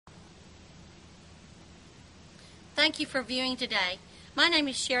Thank you for viewing today. My name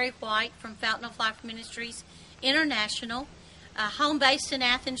is Sherry White from Fountain of Life Ministries International, home based in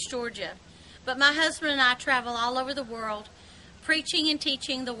Athens, Georgia. But my husband and I travel all over the world preaching and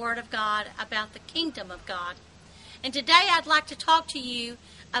teaching the Word of God about the kingdom of God. And today I'd like to talk to you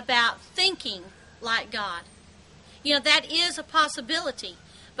about thinking like God. You know, that is a possibility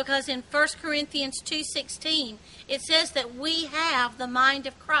because in 1 Corinthians 2:16 it says that we have the mind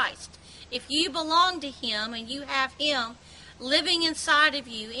of Christ. If you belong to Him and you have Him living inside of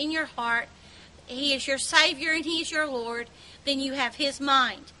you, in your heart, He is your Savior and He is your Lord, then you have His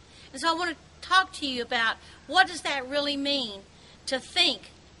mind. And so I want to talk to you about what does that really mean to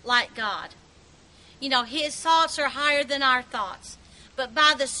think like God. You know, His thoughts are higher than our thoughts. But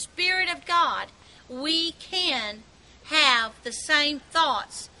by the Spirit of God, we can have the same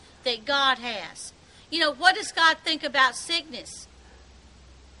thoughts that God has. You know, what does God think about sickness?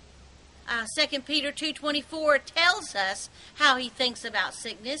 2 Peter 2:24 tells us how He thinks about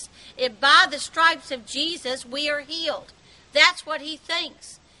sickness. If by the stripes of Jesus we are healed. That's what He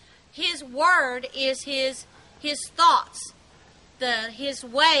thinks. His word is His thoughts, His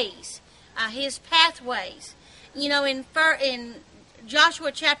ways, His pathways. You know, in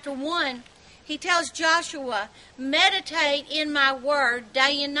Joshua chapter 1, He tells Joshua, meditate in my word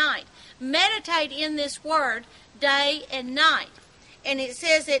day and night. Meditate in this word day and night. And it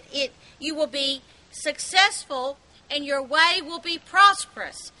says that you will be successful and your way will be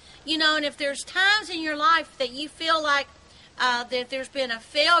prosperous. You know, and if there's times in your life that you feel like that there's been a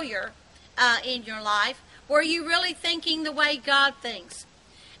failure in your life, were you really thinking the way God thinks?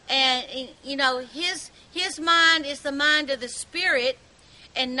 And you know, His mind is the mind of the Spirit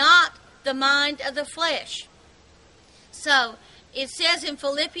and not the mind of the flesh. So it says in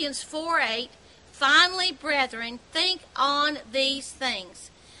Philippians 4:8, finally, brethren, think on these things.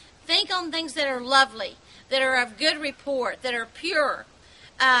 Think on things that are lovely, that are of good report, that are pure.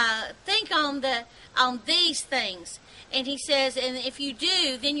 Think on these things. And he says, and if you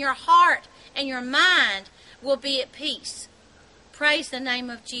do, then your heart and your mind will be at peace. Praise the name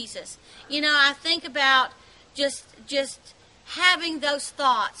of Jesus. You know, I think about just having those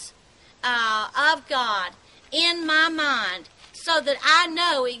thoughts of God in my mind so that I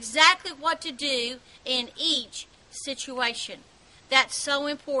know exactly what to do in each situation. That's so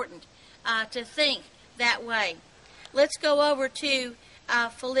important to think that way. Let's go over to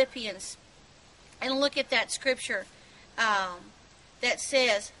Philippians and look at that scripture that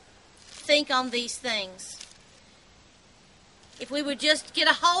says, think on these things. If we would just get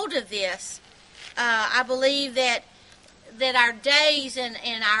a hold of this, I believe that our days and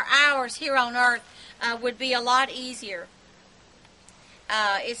our hours here on earth would be a lot easier.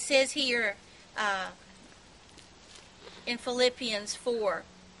 It says here in Philippians 4,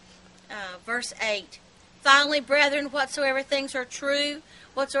 verse 8, finally, brethren, whatsoever things are true,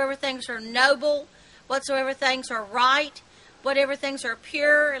 whatsoever things are noble, whatsoever things are right, whatever things are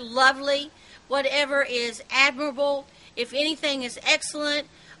pure, lovely, whatever is admirable, if anything is excellent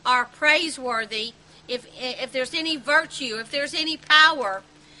or praiseworthy, if there's any virtue, if there's any power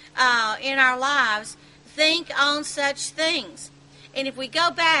in our lives, think on such things. And if we go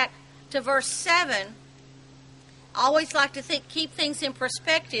back to verse 7, I always like to keep things in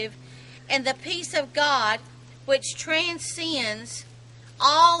perspective. And the peace of God, which transcends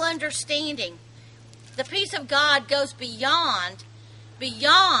all understanding. The peace of God goes beyond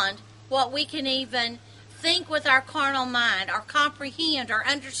what we can even think with our carnal mind, or comprehend, or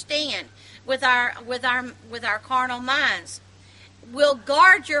understand with our carnal minds. Will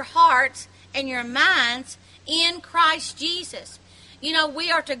guard your hearts and your minds in Christ Jesus. You know, we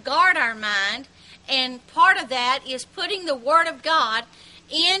are to guard our mind, and part of that is putting the Word of God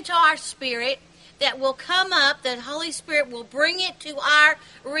into our spirit that will come up. The Holy Spirit will bring it to our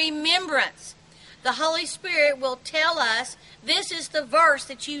remembrance. The Holy Spirit will tell us, this is the verse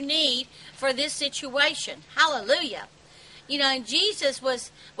that you need for this situation. Hallelujah. You know, and Jesus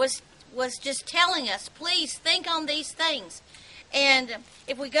was just telling us, please think on these things. And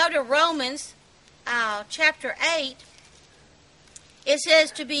if we go to Romans chapter 8, it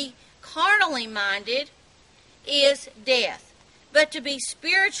says to be carnally minded is death, but to be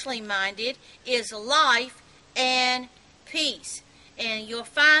spiritually minded is life and peace. And you'll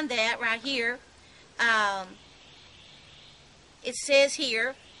find that right here. It says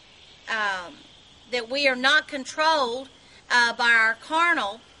here that we are not controlled by our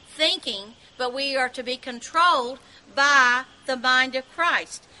carnal thinking, but we are to be controlled by the mind of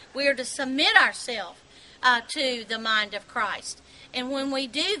Christ. We are to submit ourselves to the mind of Christ. And when we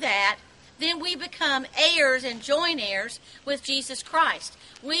do that, then we become heirs and joint heirs with Jesus Christ.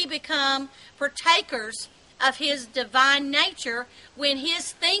 We become partakers of his divine nature when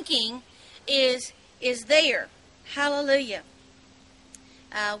his thinking is there. Hallelujah.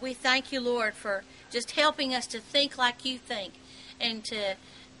 We thank you, Lord, for just helping us to think like you think, and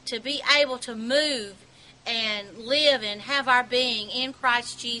to be able to move and live and have our being in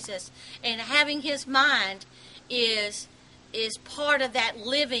Christ Jesus. And having his mind is part of that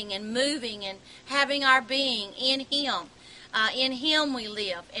living and moving and having our being in him. In him we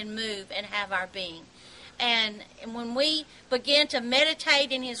live and move and have our being. And when we begin to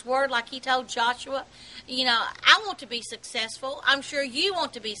meditate in his word, like he told Joshua, I want to be successful. I'm sure you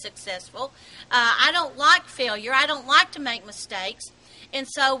want to be successful. I don't like failure. I don't like to make mistakes. And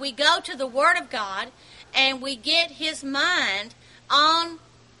so we go to the word of God and we get his mind on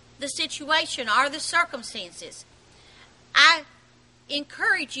the situation or the circumstances. I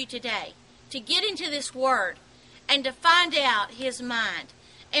encourage you today to get into this word and to find out his mind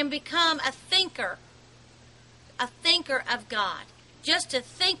and become a thinker of God. Just to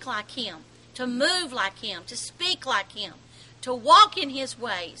think like him, to move like him, to speak like him, to walk in his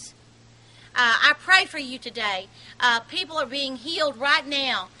ways. I pray for you today. People are being healed right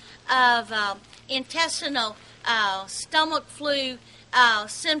now of intestinal stomach flu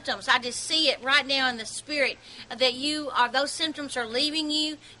symptoms. I just see it right now in the spirit that those symptoms are leaving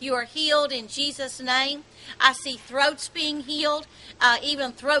you. You are healed in Jesus' name. I see throats being healed,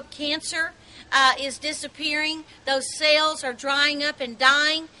 even throat cancer is disappearing. Those cells are drying up and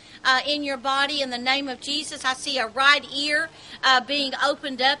dying in your body in the name of Jesus. I see a right ear being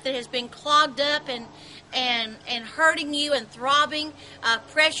opened up that has been clogged up and hurting you and throbbing.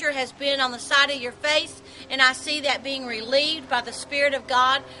 Pressure has been on the side of your face, and I see that being relieved by the Spirit of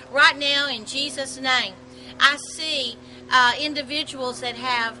God right now in Jesus' name. I see individuals that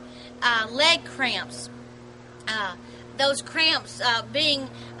have leg cramps. Those cramps being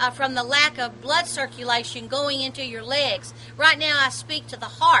from the lack of blood circulation going into your legs. Right now I speak to the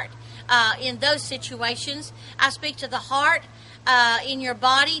heart in those situations. I speak to the heart in your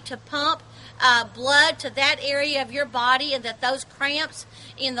body to pump blood to that area of your body, and that those cramps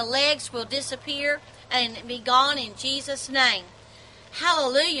in the legs will disappear and be gone in Jesus' name.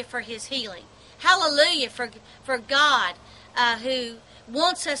 Hallelujah for his healing. Hallelujah for God who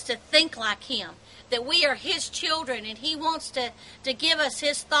wants us to think like him, that we are his children, and he wants to give us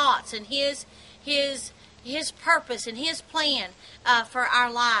his thoughts and his purpose and his plan for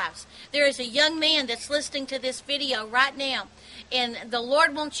our lives. There is a young man that's listening to this video right now, and the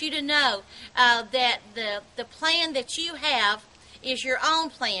Lord wants you to know that the plan that you have is your own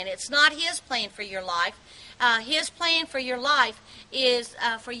plan. It's not his plan for your life. His plan for your life is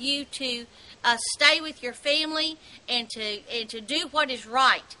for you to stay with your family and to do what is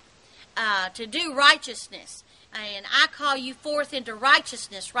right. To do righteousness. And I call you forth into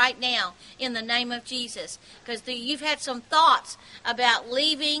righteousness right now in the name of Jesus. Because you've had some thoughts about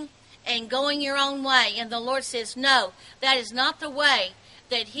leaving and going your own way. And the Lord says, no, that is not the way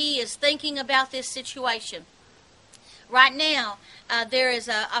that he is thinking about this situation. Right now, there is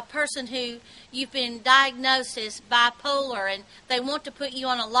a person who you've been diagnosed as bipolar, and they want to put you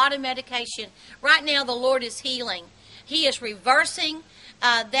on a lot of medication. Right now, the Lord is healing. He is reversing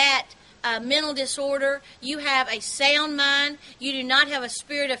that mental disorder. You have a sound mind. You do not have a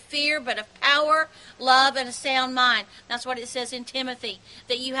spirit of fear, but of power, love, and a sound mind. That's what it says in Timothy,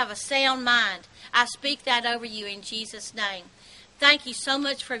 that you have a sound mind. I speak that over you in Jesus' name. Thank you so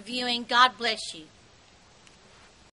much for viewing. God bless you.